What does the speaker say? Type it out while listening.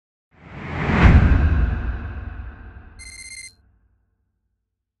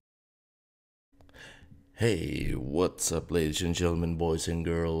Hey, what's up, ladies and gentlemen, boys and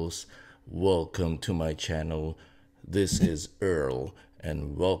girls? Welcome to my channel. This is Earl,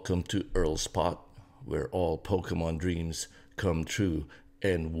 and welcome to Earl Spot, where all Pokemon dreams come true.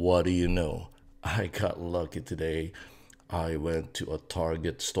 And what do you know? I got lucky today. I went to a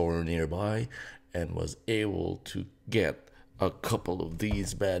Target store nearby and was able to get a couple of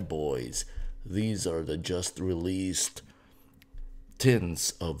these bad boys. These are the just released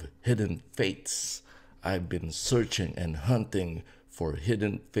tins of Hidden Fates. I've been searching and hunting for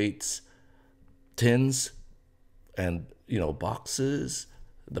Hidden Fates tins and boxes.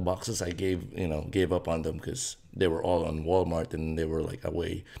 The boxes I gave up on them because they were all on Walmart and they were like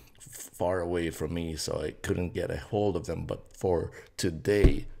far away from me, so I couldn't get a hold of them. But for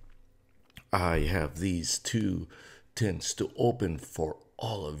today, I have these two tins to open for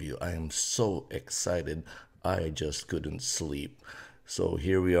all of you. I am so excited. I just couldn't sleep. So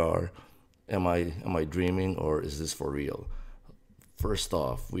here we are. Am I dreaming or is this for real? First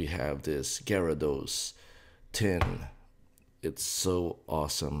off, we have this Gyarados tin. It's so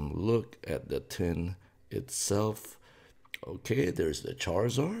awesome. Look at the tin itself. Okay, there's the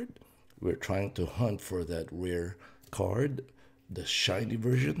Charizard. We're trying to hunt for that rare card, the shiny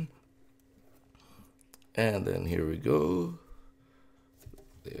version. And then here we go.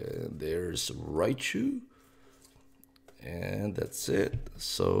 And there's Raichu. And that's it.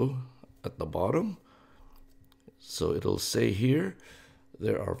 So at the bottom, so it'll say here,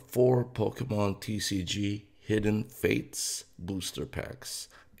 there are 4 Pokemon TCG Hidden Fates booster packs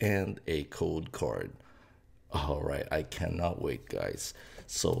and a code card. All right, I cannot wait, guys.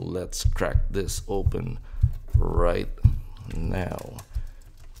 So let's crack this open right now.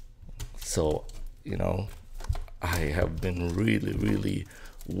 So, I have been really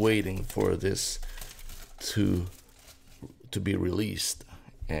waiting for this to be released,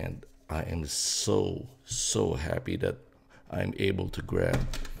 and I am so happy that I'm able to grab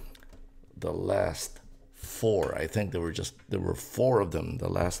the last 4. I think there were 4 of them, the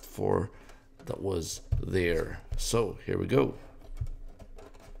last 4 that was there. So here we go.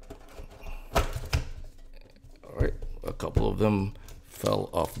 All right, a couple of them fell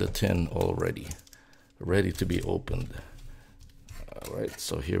off the tin already, ready to be opened. All right,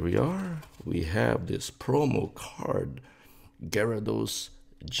 so here we are. We have this promo card, Gyarados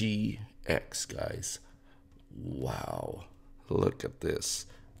GX, guys. Wow, look at this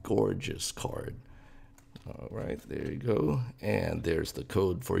gorgeous card. All right, there you go. And there's the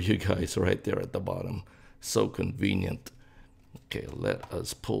code for you guys right there at the bottom. So convenient. Okay, let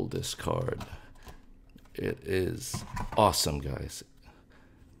us pull this card. It is awesome, guys.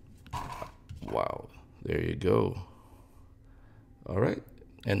 Wow, there you go. All right,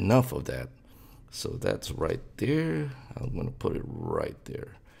 enough of that. So that's right there. I'm gonna put it right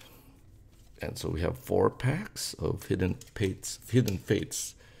there. And so we have 4 packs of Hidden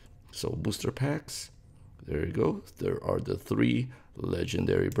Fates. So booster packs. There you go. There are the 3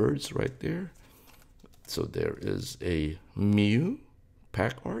 legendary birds right there. So there is a Mew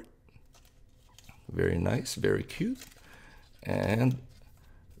pack art. Very nice, very cute. And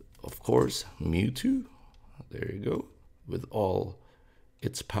of course, Mewtwo. There you go, with all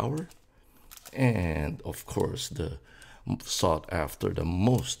its power. And of course, the most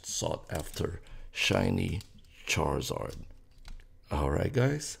sought after shiny Charizard. All right,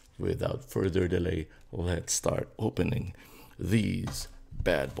 guys, without further delay, let's start opening these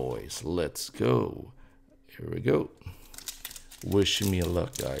bad boys. Let's go. Here we go. Wish me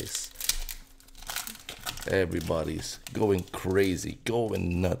luck, guys. Everybody's going crazy,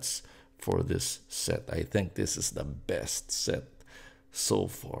 going nuts for this set. I think this is the best set so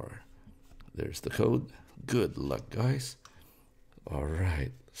far. There's the code. Good luck, guys. All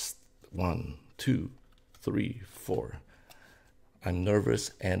right. 1, 2, 3, 4. I'm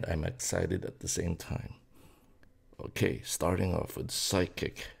nervous and I'm excited at the same time. Okay, starting off with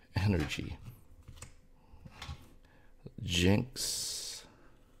Psychic Energy. Jinx.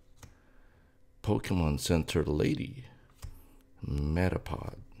 Pokemon Center Lady.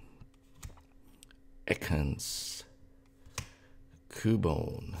 Metapod. Ekans.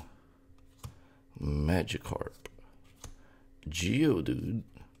 Cubone. Magikarp. Geodude.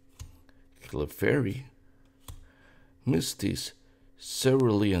 Clefairy. Misty's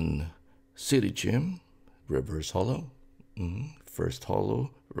Cerulean City Gym. Reverse Hollow. First Hollow.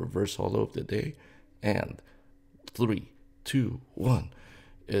 Reverse Hollow of the day. And 3, 2, 1.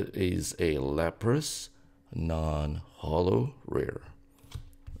 It is a Lapras non-hollow rare.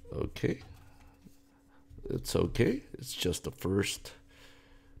 Okay. It's okay. It's just the first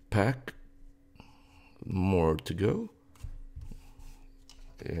pack. More to go.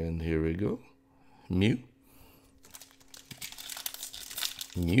 And here we go. Mew.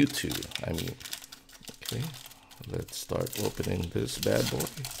 Mewtwo, I mean. Okay, let's start opening this bad boy.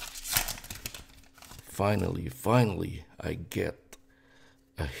 Finally, I get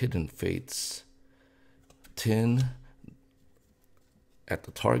a Hidden Fates tin at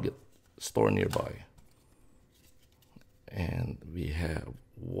the Target store nearby. And we have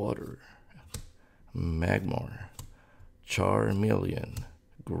Water, Magmar, Charmeleon,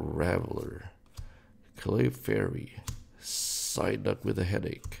 Graveler, Clefairy, Psyduck with a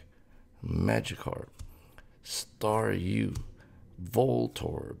Headache, Magikarp, Staryu,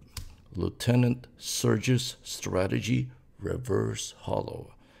 Voltorb, Lieutenant Surge's Strategy Reverse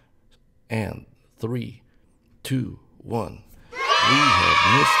Hollow. And 3, 2, 1. We have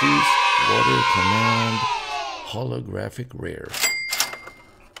Misty's Water Command Holographic Rare.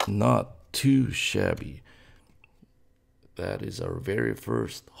 Not too shabby. That is our very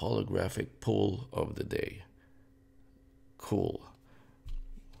first holographic pull of the day. Cool.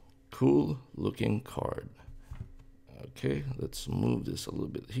 Cool looking card. Okay, let's move this a little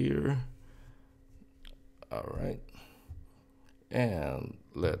bit here. All right. And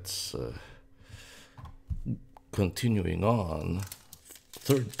let's continuing on.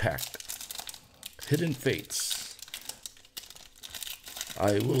 Third pack. Hidden Fates.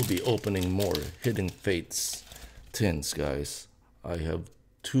 I will be opening more Hidden Fates tins, guys. I have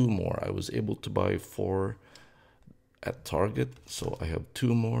 2 more. I was able to buy 4 at Target, so I have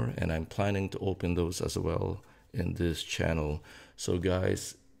 2 more, and I'm planning to open those as well in this channel. So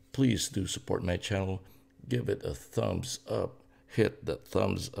guys, please do support my channel. Give it a thumbs up. Hit the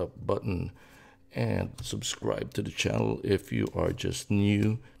thumbs up button and subscribe to the channel if you are just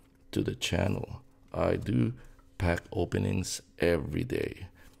new to the channel. I do pack openings every day.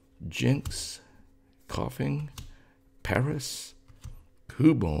 Jinx, Coughing, Paris,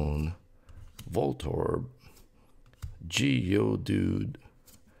 Cubone, Voltorb, Geodude,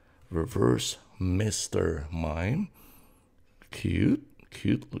 Reverse Mr. Mime, cute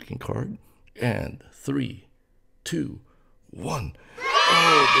looking card, and 3, 2, 1.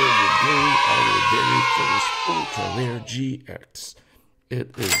 Oh, there you go, our very first Ultra Rare GX.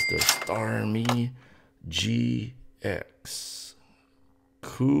 It is the Starmie GX.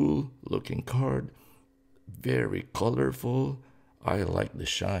 Cool looking card, very colorful. I like the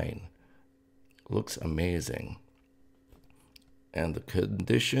shine. Looks amazing. And the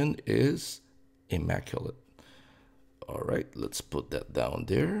condition is immaculate. All right, let's put that down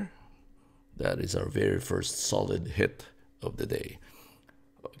there. That is our very first solid hit of the day.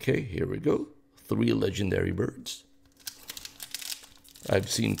 Okay, here we go. 3 legendary birds. I've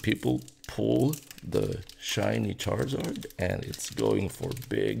seen people pull the shiny Charizard and it's going for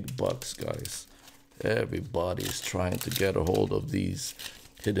big bucks, guys. Everybody's trying to get a hold of these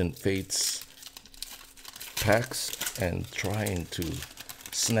Hidden Fates packs and trying to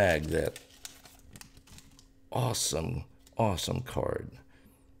snag that awesome card.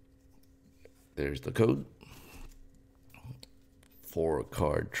 There's the code. 4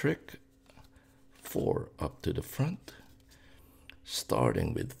 card trick. 4 up to the front.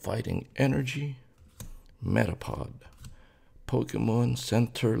 Starting with Fighting Energy, Metapod, Pokemon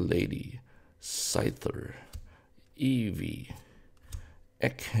Center Lady, Scyther, Eevee,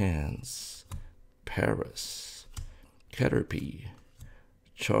 Ekans, Paris, Caterpie,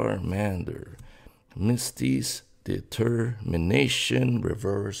 Charmander, Misty's Determination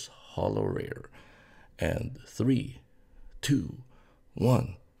Reverse Hollow Rare. And 3, 2,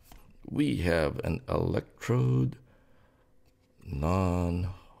 1. We have an Electrode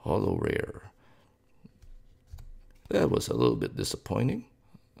non-hollow rare. That was a little bit disappointing.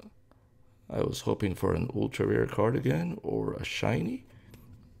 I was hoping for an ultra rare card again or a shiny.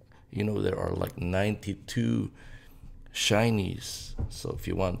 You know, there are like 92 shinies. So if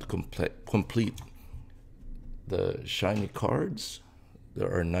you want to complete the shiny cards,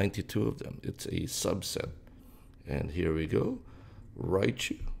 there are 92 of them. It's a subset. And here we go.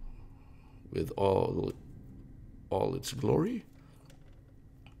 Raichu with all its glory.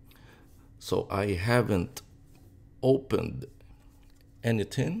 So I haven't opened any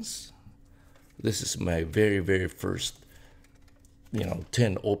tins. This is my very first,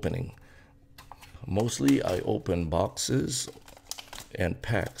 tin opening. Mostly I open boxes and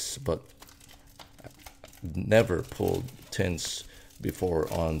packs, but never pulled tins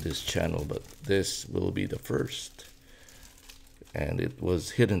before on this channel, but this will be the first. And it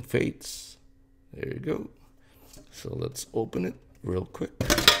was Hidden Fates. There you go. So let's open it real quick.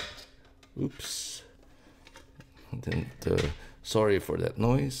 Oops. Sorry for that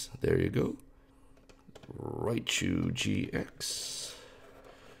noise. There you go. Raichu GX.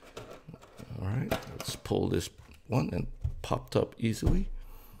 All right, let's pull this one and popped up easily.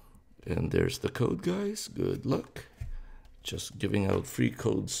 And there's the code, guys. Good luck. Just giving out free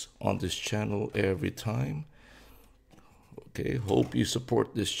codes on this channel every time. Okay, hope you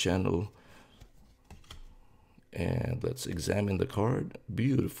support this channel. And let's examine the card.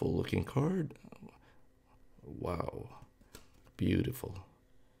 Beautiful looking card. Wow, beautiful.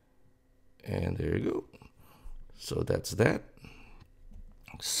 And there you go. So that's that.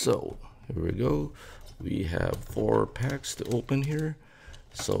 So here we go. We have 4 packs to open here.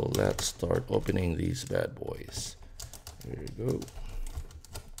 So let's start opening these bad boys. Here you go.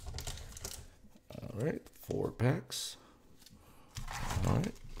 All right, 4 packs. All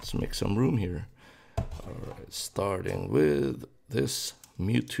right, let's make some room here. All right, starting with this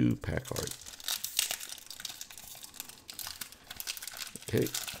Mewtwo pack art. Okay,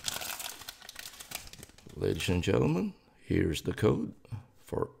 ladies and gentlemen, here's the code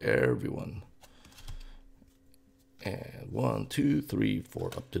for everyone. And 1, 2, 3,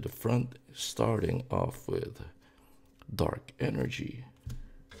 4 up to the front, starting off with Dark Energy,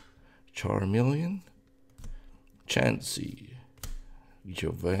 Charmeleon, Chansey,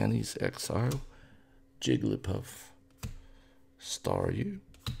 Giovanni's Exile, Jigglypuff, Staryu,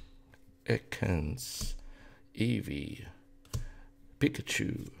 Ekans, Eevee,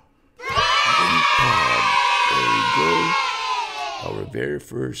 Pikachu, Wimpod. There we go. Our very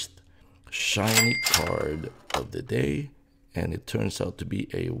first shiny card of the day, and it turns out to be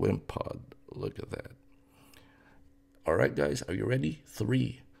a Wimpod. Look at that. All right, guys, are you ready?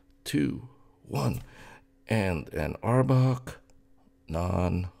 3, 2, 1, and an Arbok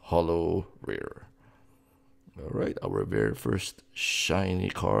non-holo rare. All right, our very first shiny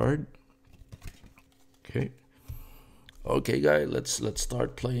card. Okay, guys, let's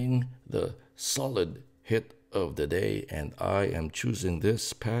start playing the solid hit of the day, and I am choosing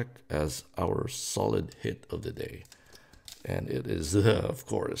this pack as our solid hit of the day, and it is of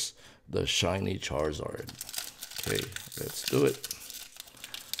course the shiny Charizard. Okay, let's do it.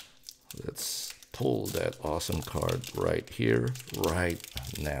 Let's pull that awesome card right here, right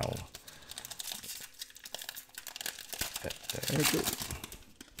now. Okay.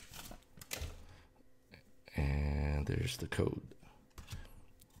 And there's the code.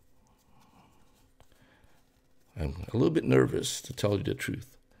 I'm a little bit nervous, to tell you the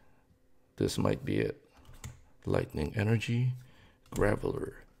truth. This might be it. Lightning Energy,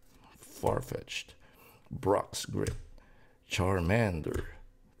 Graveler, Farfetch'd, Brock's Grit, Charmander,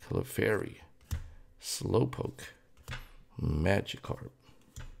 Clefairy, Slowpoke, Magikarp,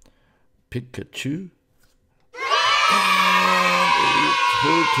 Pikachu, and a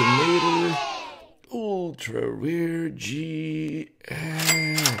Tortonator Ultra Rare GX.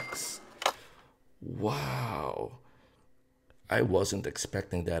 Wow. I wasn't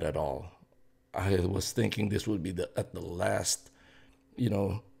expecting that at all. I was thinking this would be at the last,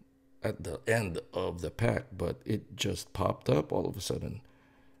 at the end of the pack, but it just popped up all of a sudden.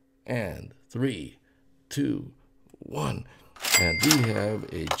 And 3, 2, 1. And we have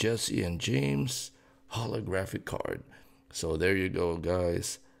a Jesse and James holographic card. So there you go,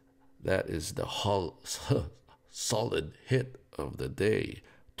 guys. That is the solid hit of the day.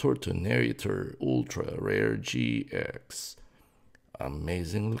 Tortonator Ultra Rare GX.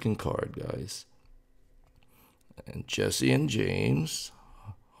 Amazing looking card, guys. And Jesse and James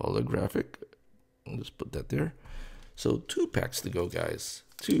holographic. I'll just put that there. So 2 packs to go, guys.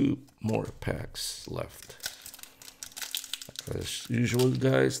 2 more packs left. As usual,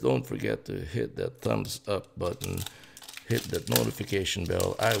 guys, don't forget to hit that thumbs up button. Hit that notification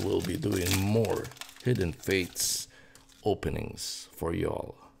bell. I will be doing more Hidden Fates openings for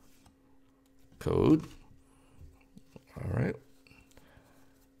y'all. Code. All right.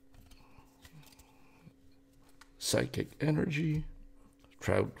 Psychic Energy,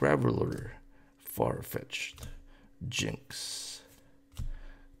 Graveler, Farfetch'd, Jinx,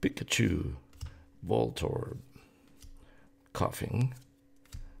 Pikachu, Voltorb, Coughing,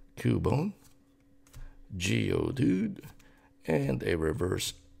 Cubone, Geodude, and a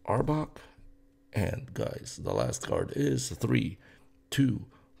reverse Arbok. And guys, the last card is 3, 2,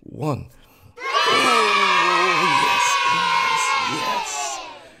 1. Oh, yes, guys, yes.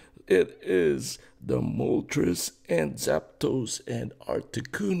 It is the Moltres and Zapdos and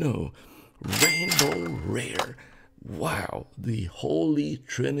Articuno Rainbow Rare. Wow, the Holy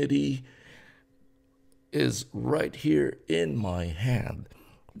Trinity is right here in my hand.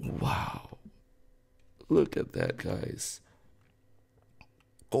 Wow. Look at that, guys.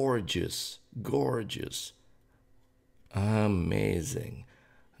 Gorgeous, gorgeous. Amazing.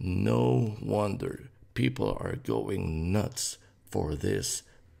 No wonder people are going nuts for this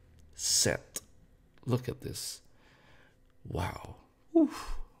set. Look at this. Wow.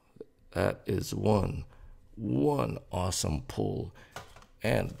 Oof. That is one awesome pull.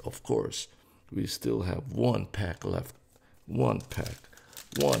 And of course, we still have one pack left. One pack.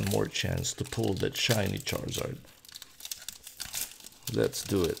 One more chance to pull that shiny Charizard. Let's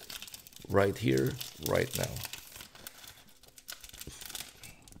do it. Right here, right now.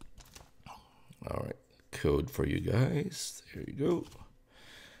 Alright, code for you guys. There you go.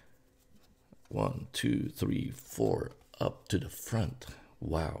 1, 2, 3, 4, up to the front.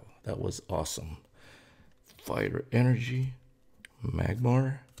 Wow, that was awesome. Fire Energy,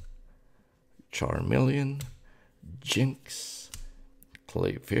 Magmar, Charmeleon, Jinx,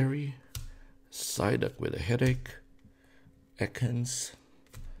 Clay Fairy, Psyduck with a headache, Ekans,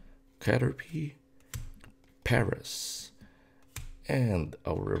 Caterpie, Paris, and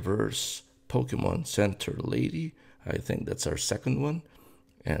our reverse Pokemon Center Lady. I think that's our second one.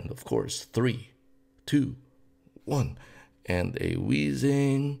 And of course, 3, 2, 1. And a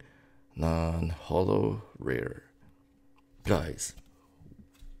Wheezing non-holo rare. Guys,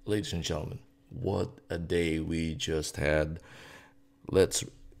 ladies and gentlemen, what a day we just had. Let's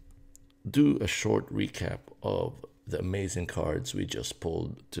do a short recap of the amazing cards we just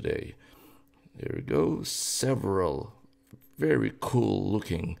pulled today. There we go. Several very cool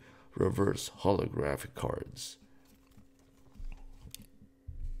looking reverse holographic cards.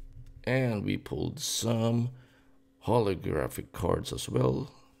 And we pulled some holographic cards as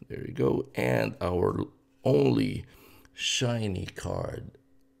well. There you go. And our only shiny card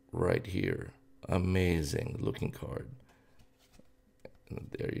right here. Amazing looking card.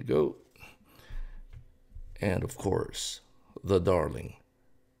 And there you go. And of course, the darling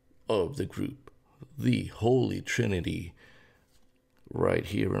of the group, the Holy Trinity, right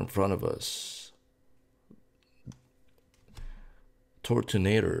here in front of us.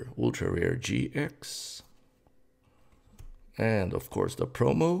 Tortonator Ultra Rare GX. And of course the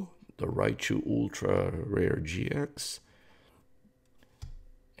promo, the Raichu Ultra Rare GX.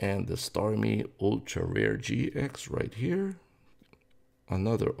 And the Starmie Ultra Rare GX right here.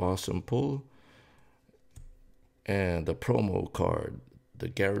 Another awesome pull. And the promo card, the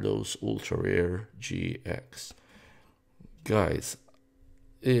Gyarados Ultra Rare GX. Guys,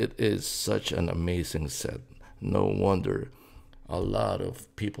 it is such an amazing set. No wonder a lot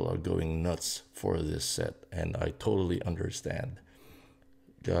of people are going nuts for this set, and I totally understand.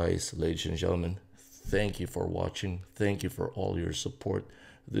 Guys, ladies and gentlemen, thank you for watching. Thank you for all your support.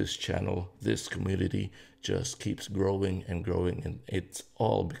 This channel, this community just keeps growing and growing, and it's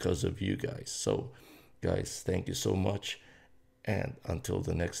all because of you guys. So guys, thank you so much, and until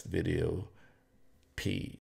the next video, peace.